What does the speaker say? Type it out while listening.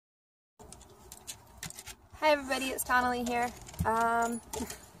Hi everybody, it's Chanterelle here.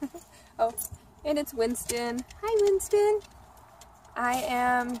 Oh, and it's Winston. Hi Winston. I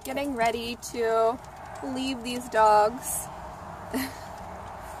am getting ready to leave these dogs.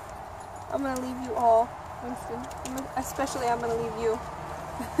 I'm gonna leave you all, Winston. Especially I'm gonna leave you.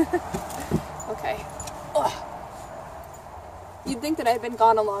 Okay. Ugh. You'd think that I'd been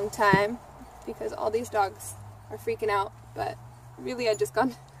gone a long time because all these dogs are freaking out, but really I just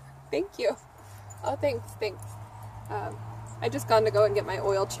gone. Thank you. Oh, thanks. I just gone to go and get my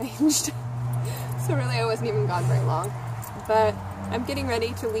oil changed. So really I wasn't even gone very long. But I'm getting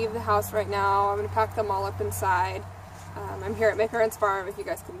ready to leave the house right now. I'm going to pack them all up inside. I'm here at my parents' farm, if you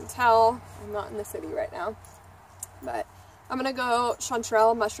guys couldn't tell. I'm not in the city right now. But I'm going to go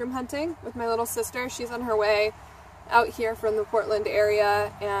chanterelle mushroom hunting with my little sister. She's on her way out here from the Portland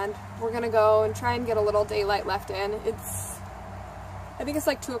area, and we're going to go and try and get a little daylight left in. I think it's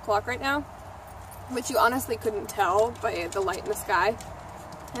like 2 o'clock right now, which you honestly couldn't tell by the light in the sky.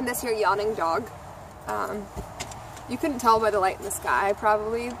 And this here yawning dog, you couldn't tell by the light in the sky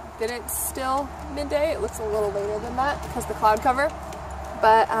probably that it's still midday. It looks a little later than that because of the cloud cover.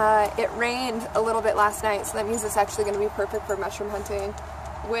 But it rained a little bit last night, so that means it's actually going to be perfect for mushroom hunting,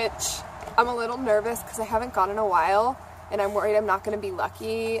 which I'm a little nervous because I haven't gone in a while, and I'm worried I'm not going to be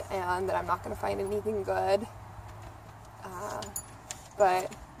lucky and that I'm not going to find anything good.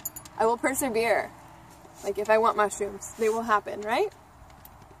 But I will persevere. Like, if I want mushrooms, they will happen, right?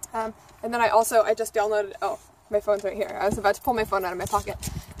 And then I just downloaded, oh, my phone's right here. I was about to pull my phone out of my pocket.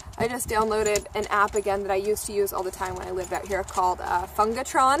 I just downloaded an app again that I used to use all the time when I lived out here called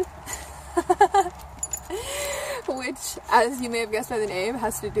Fungatron. Which, as you may have guessed by the name,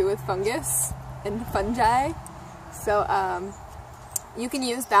 has to do with fungus and fungi. So, you can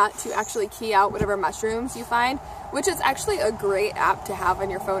use that to actually key out whatever mushrooms you find, which is actually a great app to have on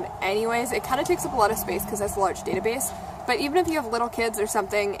your phone anyways. It kind of takes up a lot of space because it's a large database, but even if you have little kids or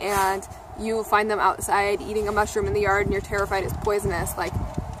something and you find them outside eating a mushroom in the yard and you're terrified it's poisonous, like,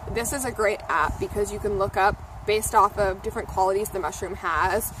 this is a great app because you can look up based off of different qualities the mushroom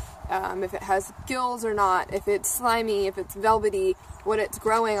has, if it has gills or not, if it's slimy, if it's velvety, what it's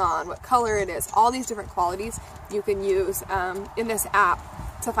growing on, what color it is, all these different qualities you can use in this app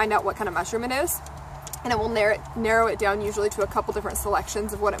to find out what kind of mushroom it is. And it will narrow it down usually to a couple different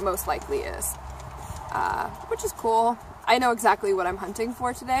selections of what it most likely is, which is cool. I know exactly what I'm hunting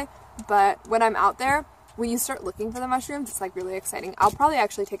for today, but when I'm out there, when you start looking for the mushrooms, it's like really exciting. I'll probably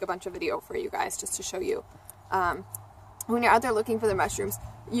actually take a bunch of video for you guys just to show you. When you're out there looking for the mushrooms,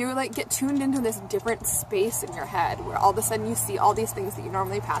 you like get tuned into this different space in your head where all of a sudden you see all these things that you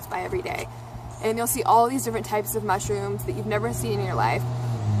normally pass by every day. And you'll see all these different types of mushrooms that you've never seen in your life.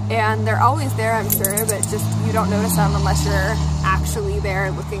 And they're always there, I'm sure, but just you don't notice them unless you're actually there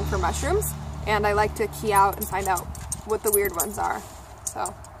looking for mushrooms. And I like to key out and find out what the weird ones are.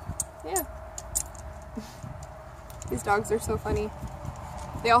 So, yeah. These dogs are so funny.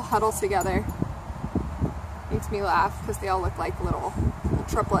 They all huddle together. Makes me laugh because they all look like little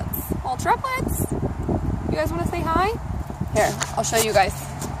triplets. All triplets! You guys want to say hi? Here, I'll show you guys.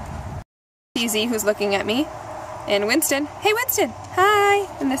 Easy, who's looking at me. And Winston. Hey Winston! Hi!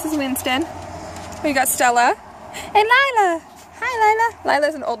 And this is Winston. We got Stella. And Lila! Hi Lila!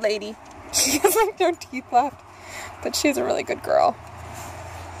 Lila's an old lady. She has like no teeth left. But she's a really good girl.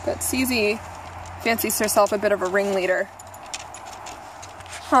 But Cece fancies herself a bit of a ringleader.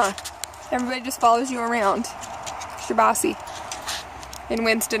 Huh. Everybody just follows you around. She's bossy. And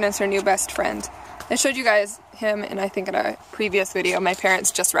Winston is her new best friend. I showed you guys him in, I think, in a previous video. My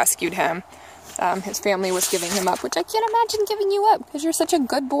parents just rescued him. His family was giving him up, which I can't imagine giving you up because you're such a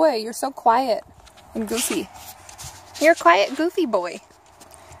good boy. You're so quiet and goofy. You're a quiet, goofy boy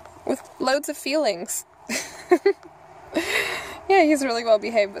with loads of feelings. Yeah, he's really well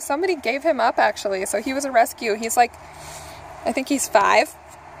behaved, but somebody gave him up actually, so he was a rescue. He's like, I think he's 5.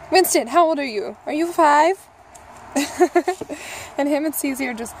 Winston, how old are you? Are you 5? And him and Cece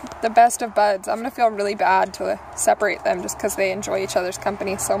are just the best of buds. I'm gonna feel really bad to separate them just because they enjoy each other's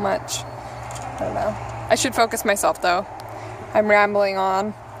company so much. I don't know. I should focus myself though. I'm rambling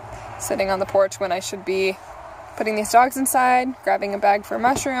on, sitting on the porch when I should be putting these dogs inside, grabbing a bag for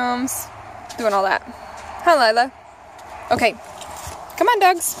mushrooms, doing all that. Hi, Lila. Okay, come on,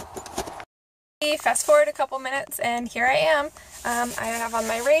 dogs. Fast forward a couple minutes, and here I am. I have on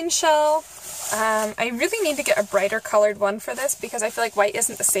my rain shell. I really need to get a brighter colored one for this because I feel like white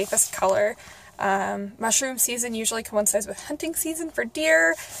isn't the safest color. Mushroom season usually coincides with hunting season for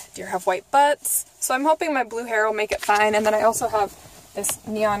deer. Deer have white butts, so I'm hoping my blue hair will make it fine. And then I also have this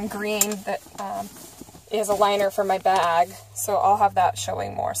neon green that is a liner for my bag, so I'll have that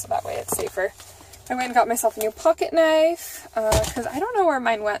showing more so that way it's safer. I went and got myself a new pocket knife because I don't know where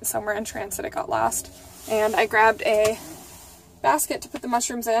mine went. Somewhere in transit it got lost. And I grabbed a basket to put the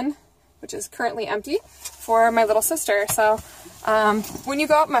mushrooms in, which is currently empty, for my little sister. So when you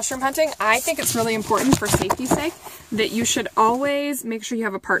go out mushroom hunting, I think it's really important for safety's sake that you should always make sure you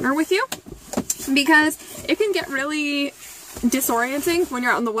have a partner with you, because it can get really disorienting when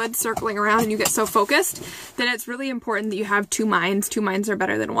you're out in the woods circling around and you get so focused that it's really important that you have two minds. Two minds are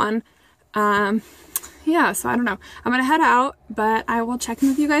better than one. Yeah, so I don't know. I'm gonna head out, but I will check in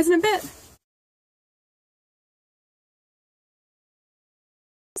with you guys in a bit.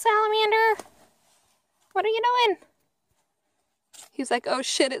 Salamander, what are you doing? He's like, oh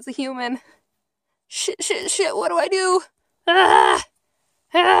shit, it's a human. Shit, shit, shit, what do I do? Ah!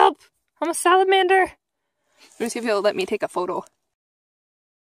 Help! I'm a salamander. Let me see if he'll let me take a photo.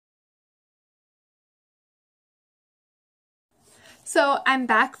 So I'm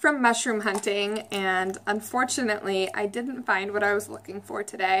back from mushroom hunting, and unfortunately I didn't find what I was looking for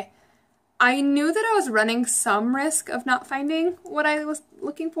today. I knew that I was running some risk of not finding what I was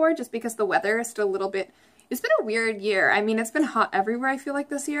looking for just because the weather is still a little bit, it's been a weird year. I mean, it's been hot everywhere I feel like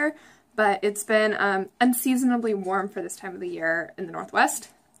this year, but it's been unseasonably warm for this time of the year in the Northwest.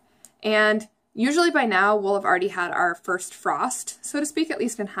 And usually by now we'll have already had our first frost, so to speak, at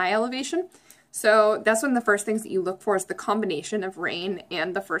least in high elevation. So that's one of the first things that you look for is the combination of rain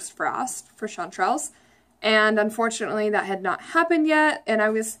and the first frost for chanterelles. And unfortunately that had not happened yet, and I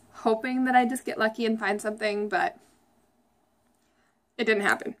was hoping that I'd just get lucky and find something, but it didn't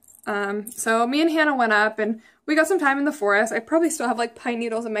happen. So me and Hannah went up and we got some time in the forest. I probably still have like pine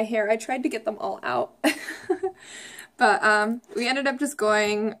needles in my hair. I tried to get them all out. But we ended up just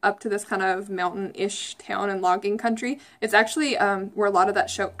going up to this kind of mountain-ish town and logging country. It's actually where a lot of that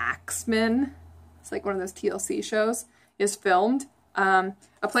show Axemen, it's like one of those TLC shows, is filmed. A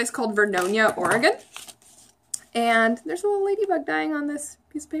place called Vernonia, Oregon. And there's a little ladybug dying on this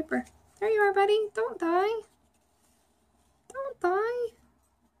piece of paper. There you are, buddy. Don't die. Don't die.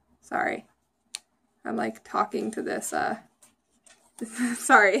 Sorry. I'm like talking to this,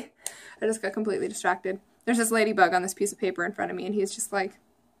 sorry. I just got completely distracted. There's this ladybug on this piece of paper in front of me, and he's just like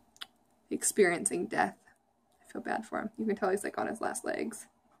experiencing death. I feel bad for him. You can tell he's like on his last legs.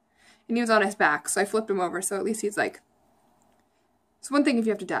 And he was on his back, so I flipped him over, so at least he's like, it's one thing if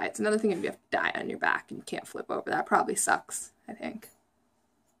you have to die, it's another thing if you have to die on your back and you can't flip over. That probably sucks, I think.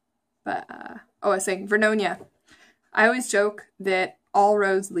 But, oh, I was saying Vernonia. I always joke that all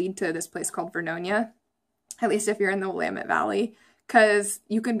roads lead to this place called Vernonia, at least if you're in the Willamette Valley, because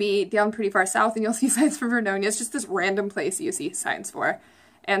you can be down pretty far south and you'll see signs for Vernonia. It's just this random place you see signs for,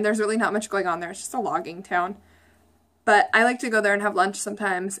 and there's really not much going on there. It's just a logging town. But I like to go there and have lunch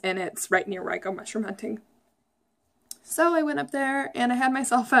sometimes, and it's right near where I go mushroom hunting. So I went up there and I had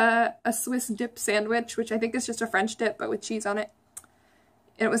myself a Swiss dip sandwich, which I think is just a French dip, but with cheese on it.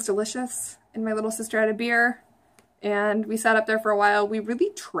 And it was delicious. And my little sister had a beer, and we sat up there for a while. We really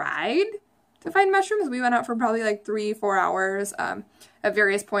tried to find mushrooms. We went out for probably like 3-4 hours at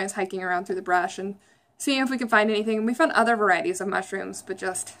various points, hiking around through the brush and seeing if we could find anything. And we found other varieties of mushrooms, but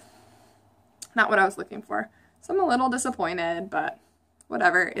just not what I was looking for. So I'm a little disappointed, but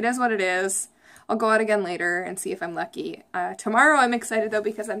whatever. It is what it is. I'll go out again later and see if I'm lucky. Tomorrow I'm excited though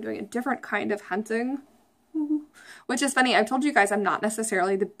because I'm doing a different kind of hunting, which is funny. I've told you guys I'm not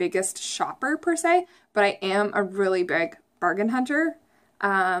necessarily the biggest shopper per se, but I am a really big bargain hunter.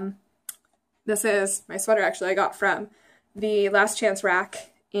 This is my sweater actually I got from the Last Chance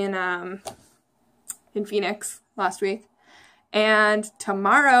rack in Phoenix last week. And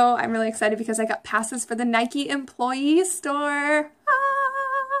tomorrow I'm really excited because I got passes for the Nike employee store.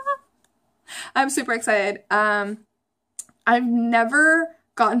 I'm super excited. I've never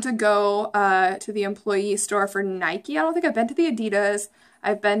gotten to go to the employee store for Nike. I don't think I've been to the Adidas.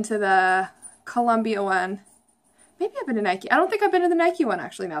 I've been to the Columbia one. Maybe I've been to Nike. I don't think I've been to the Nike one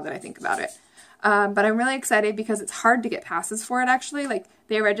actually now that I think about it. But I'm really excited because it's hard to get passes for it actually. Like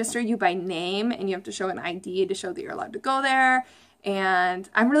they register you by name and you have to show an ID to show that you're allowed to go there. And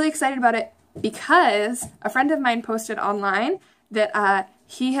I'm really excited about it because a friend of mine posted online that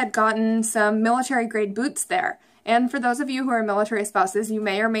he had gotten some military grade boots there. And for those of you who are military spouses, you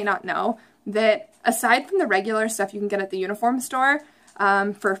may or may not know that aside from the regular stuff you can get at the uniform store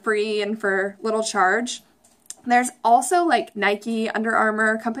for free and for little charge, there's also like Nike, Under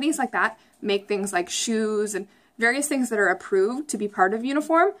Armour, companies like that make things like shoes and various things that are approved to be part of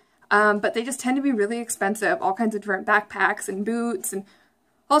uniform, but they just tend to be really expensive. All kinds of different backpacks and boots and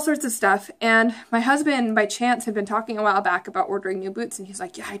all sorts of stuff. And my husband, by chance, had been talking a while back about ordering new boots, and he's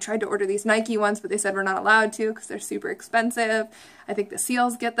like, yeah, I tried to order these Nike ones, but they said we're not allowed to because they're super expensive. I think the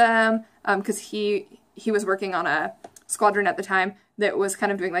SEALs get them, because he was working on a squadron at the time that was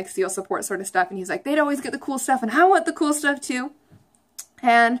kind of doing like SEAL support sort of stuff, and he's like, they'd always get the cool stuff, and I want the cool stuff too.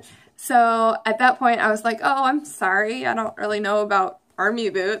 And so at that point I was like, oh, I'm sorry, I don't really know about army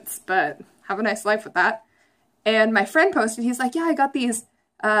boots, but have a nice life with that. And my friend posted, he's like, yeah, I got these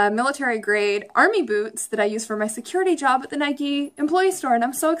military grade army boots that I use for my security job at the Nike employee store, and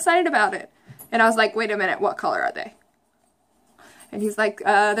I'm so excited about it. And I was like, wait a minute, what color are they? And he's like,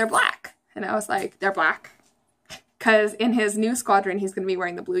 they're black. And I was like, they're black. Because in his new squadron, he's going to be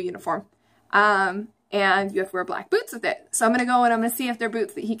wearing the blue uniform. And you have to wear black boots with it. So I'm going to go and I'm going to see if they're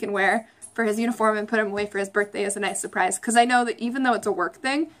boots that he can wear for his uniform and put them away for his birthday as a nice surprise. Because I know that even though it's a work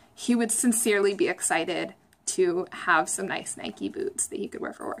thing, he would sincerely be excited to have some nice Nike boots that he could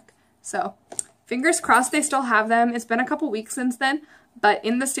wear for work. So fingers crossed they still have them. It's been a couple weeks since then, but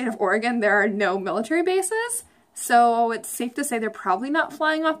in the state of Oregon there are no military bases, so it's safe to say they're probably not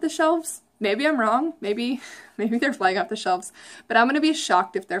flying off the shelves. Maybe I'm wrong, maybe they're flying off the shelves, but I'm gonna be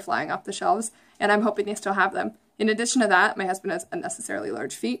shocked if they're flying off the shelves, and I'm hoping they still have them. In addition to that, my husband has unnecessarily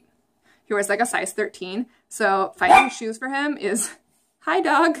large feet. He wears like a size 13, so finding shoes for him is, hi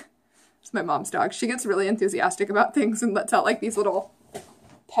dog. It's my mom's dog. She gets really enthusiastic about things and lets out like these little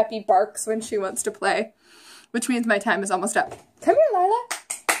peppy barks when she wants to play, which means my time is almost up. Come here, Lila.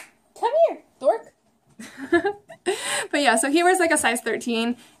 Come here, dork. But yeah, so he wears like a size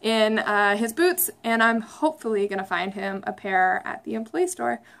 13 in his boots, and I'm hopefully going to find him a pair at the employee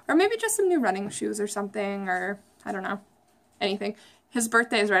store, or maybe just some new running shoes or something, or I don't know, anything. His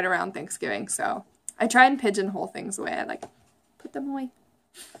birthday is right around Thanksgiving, so I try and pigeonhole things away. I like put them away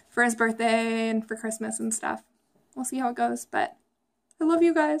for his birthday and for Christmas and stuff. We'll see how it goes, but I love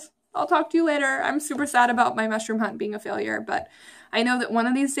you guys. I'll talk to you later. I'm super sad about my mushroom hunt being a failure, but I know that one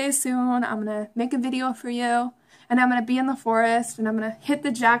of these days soon I'm gonna make a video for you, and I'm gonna be in the forest, and I'm gonna hit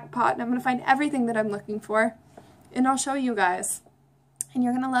the jackpot, and I'm gonna find everything that I'm looking for, and I'll show you guys, and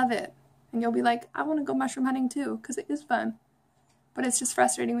you're gonna love it, and you'll be like, I wanna go mushroom hunting too, because it is fun, but it's just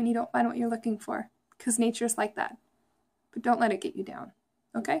frustrating when you don't find what you're looking for, because nature's like that, but don't let it get you down.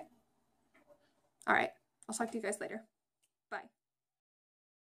 Okay? All right. I'll talk to you guys later.